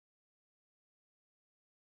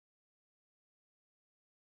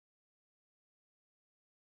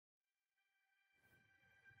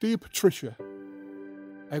Dear Patricia,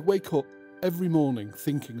 I wake up every morning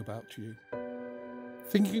thinking about you,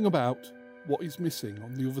 thinking about what is missing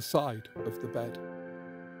on the other side of the bed.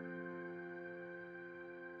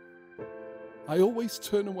 I always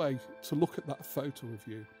turn away to look at that photo of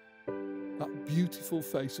you. That beautiful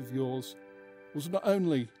face of yours was not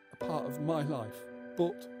only a part of my life,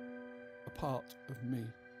 but a part of me.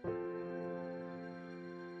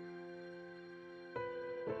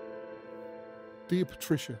 Dear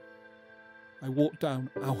Patricia, I walked down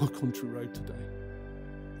our country road today,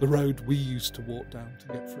 the road we used to walk down to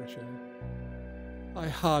get fresh air. I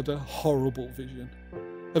had a horrible vision,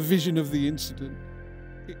 a vision of the incident.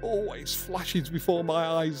 It always flashes before my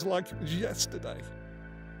eyes like it was yesterday.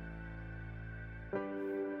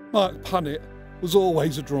 Mark Pannett was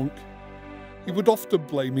always a drunk. He would often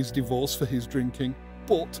blame his divorce for his drinking,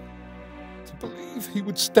 but to believe he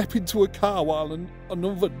would step into a car while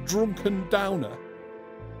another drunken downer.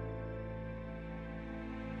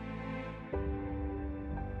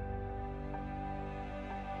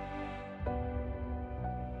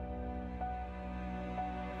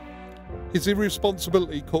 His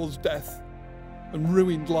irresponsibility caused death and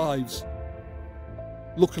ruined lives.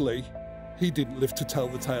 Luckily, he didn't live to tell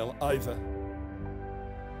the tale either.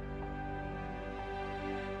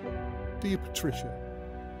 Dear Patricia,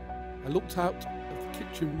 I looked out of the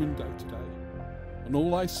kitchen window today, and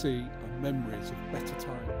all I see are memories of better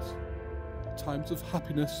times, times of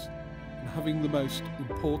happiness and having the most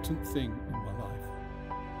important thing in my life.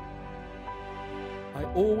 I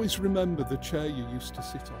always remember the chair you used to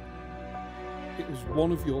sit on. It was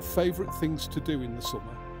one of your favourite things to do in the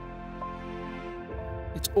summer.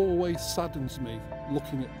 It always saddens me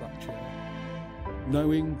looking at that chair,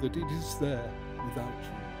 knowing that it is there without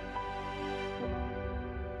you.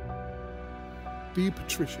 Dear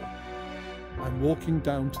Patricia, I'm walking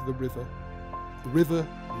down to the river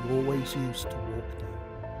we always used to walk down.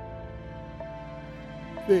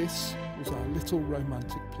 This was our little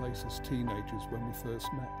romantic place as teenagers when we first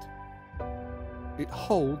met. It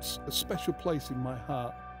holds a special place in my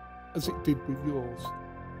heart, as it did with yours.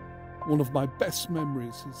 One of my best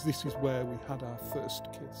memories is this is where we had our first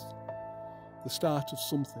kiss, the start of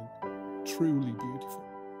something truly beautiful.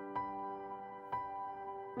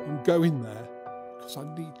 I'm going there because I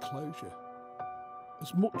need closure.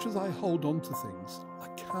 As much as I hold on to things, I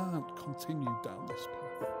can't continue down this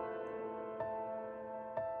path.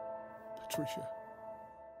 Patricia,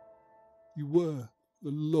 you were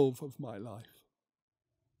the love of my life.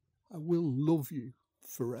 I will love you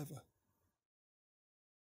forever.